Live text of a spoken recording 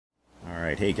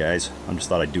Alright, hey guys, I just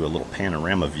thought I'd do a little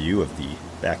panorama view of the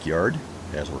backyard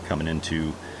as we're coming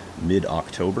into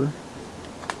mid-October.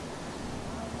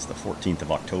 It's the 14th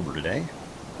of October today. You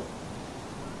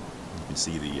can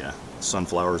see the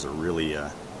sunflowers are really,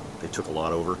 they took a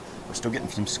lot over. We're still getting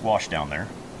some squash down there.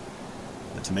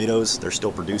 The tomatoes, they're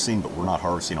still producing, but we're not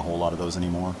harvesting a whole lot of those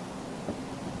anymore.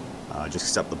 Just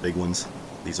except the big ones,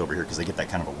 these over here, because they get that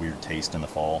kind of a weird taste in the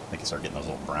fall. They can start getting those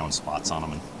little brown spots on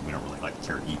them, and we don't really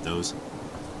care to eat those.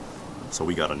 So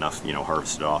we got enough, you know,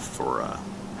 harvested off for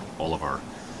all of our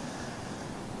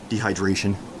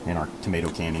dehydration and our tomato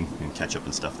canning and ketchup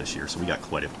and stuff this year. So we got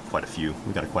quite a few.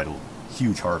 We got quite a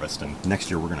huge harvest, and next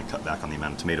year we're going to cut back on the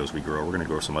amount of tomatoes we grow. We're going to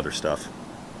grow some other stuff.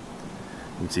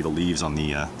 You can see the leaves on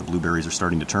the blueberries are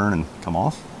starting to turn and come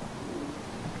off.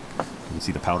 You can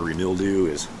see the powdery mildew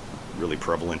is really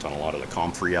prevalent on a lot of the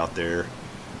comfrey out there.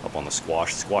 Up on the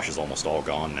squash. Squash is almost all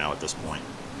gone now at this point.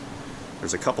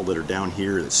 There's a couple that are down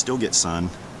here that still get sun,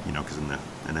 you know, because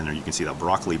and then you can see that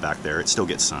broccoli back there. It still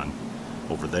gets sun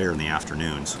over there in the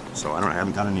afternoons. So I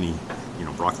haven't gotten any, you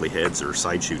know, broccoli heads or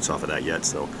side shoots off of that yet.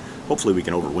 So hopefully we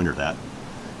can overwinter that.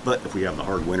 But if we have the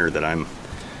hard winter that I'm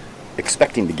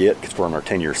expecting to get, because we're on our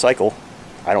 10-year cycle,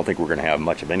 I don't think we're going to have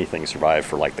much of anything survive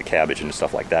for like the cabbage and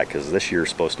stuff like that, because this year is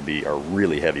supposed to be a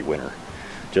really heavy winter.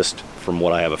 Just from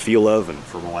what I have a feel of and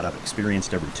from what I've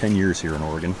experienced every 10 years here in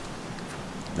Oregon,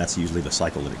 that's usually the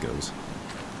cycle that it goes.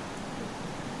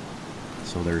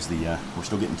 So there's the, we're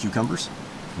still getting cucumbers,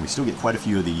 and we still get quite a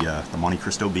few of the Monte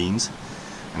Cristo beans,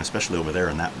 and especially over there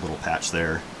in that little patch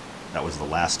there, that was the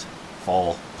last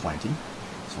fall planting,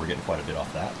 so we're getting quite a bit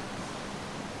off that.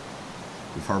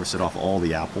 We've harvested off all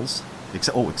the apples,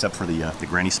 except for the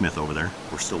Granny Smith over there.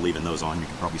 We're still leaving those on. You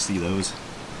can probably see those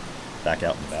back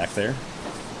out in the back there.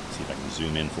 Let's see if I can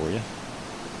zoom in for you.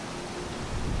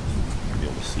 You'll be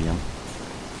able to see them.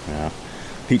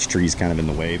 Peach tree's kind of in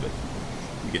the way, but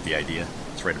you get the idea.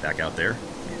 It's right back out there.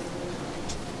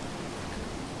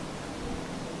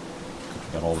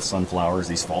 Got all the sunflowers,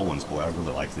 these fall ones. Boy, I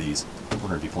really like these. We're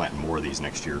going to be planting more of these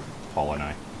next year, Paula and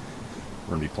I.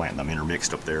 We're going to be planting them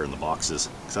intermixed up there in the boxes,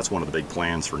 because that's one of the big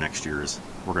plans for next year. Is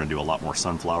we're going to do a lot more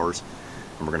sunflowers,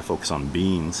 and we're going to focus on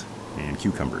beans and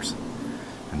cucumbers,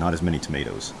 and not as many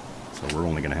tomatoes. So we're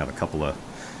only going to have a couple of,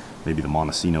 maybe the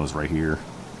Montesinos right here,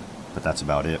 but that's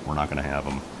about it. We're not going to have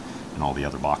them in all the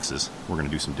other boxes. We're going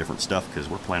to do some different stuff because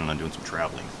we're planning on doing some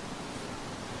traveling,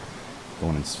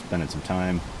 going and spending some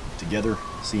time together,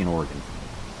 seeing Oregon.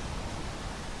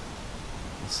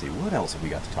 Let's see, what else have we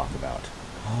got to talk about?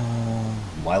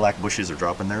 Lilac bushes are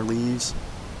dropping their leaves.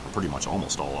 We're pretty much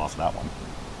almost all off that one.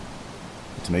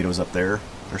 The tomatoes up there,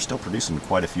 they're still producing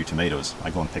quite a few tomatoes. I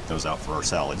go and pick those out for our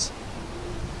salads.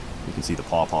 You can see the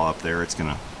pawpaw up there. It's going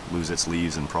to lose its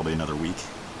leaves in probably another week.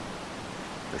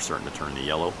 They're starting to turn to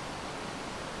yellow.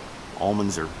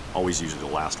 Almonds are always usually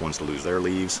the last ones to lose their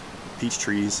leaves. Peach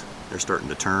trees, they're starting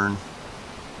to turn.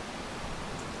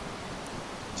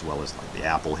 As well as like the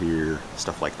apple here,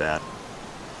 stuff like that.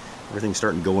 Everything's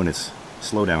starting to go in its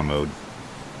slowdown mode.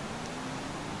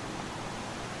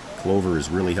 Clover has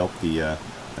really helped the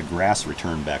grass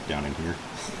return back down in here.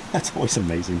 That's always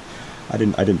amazing. I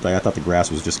thought the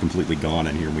grass was just completely gone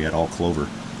in here. We had all clover.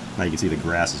 Now you can see the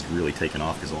grass is really taken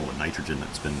off because of all the nitrogen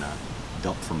that's been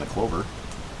dumped from the clover.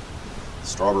 The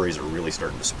strawberries are really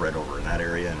starting to spread over in that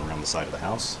area and around the side of the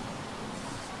house.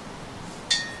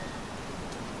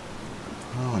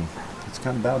 Oh, and that's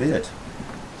kind of about it.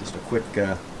 Just a quick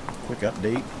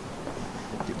update.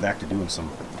 Get back to doing some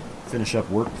finish up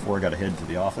work before I got to head to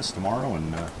the office tomorrow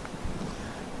and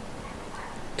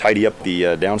tidy up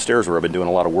the downstairs where I've been doing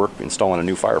a lot of work installing a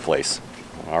new fireplace.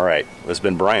 All right, this has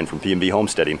been Brian from PNB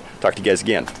Homesteading. Talk to you guys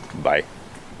again. Bye.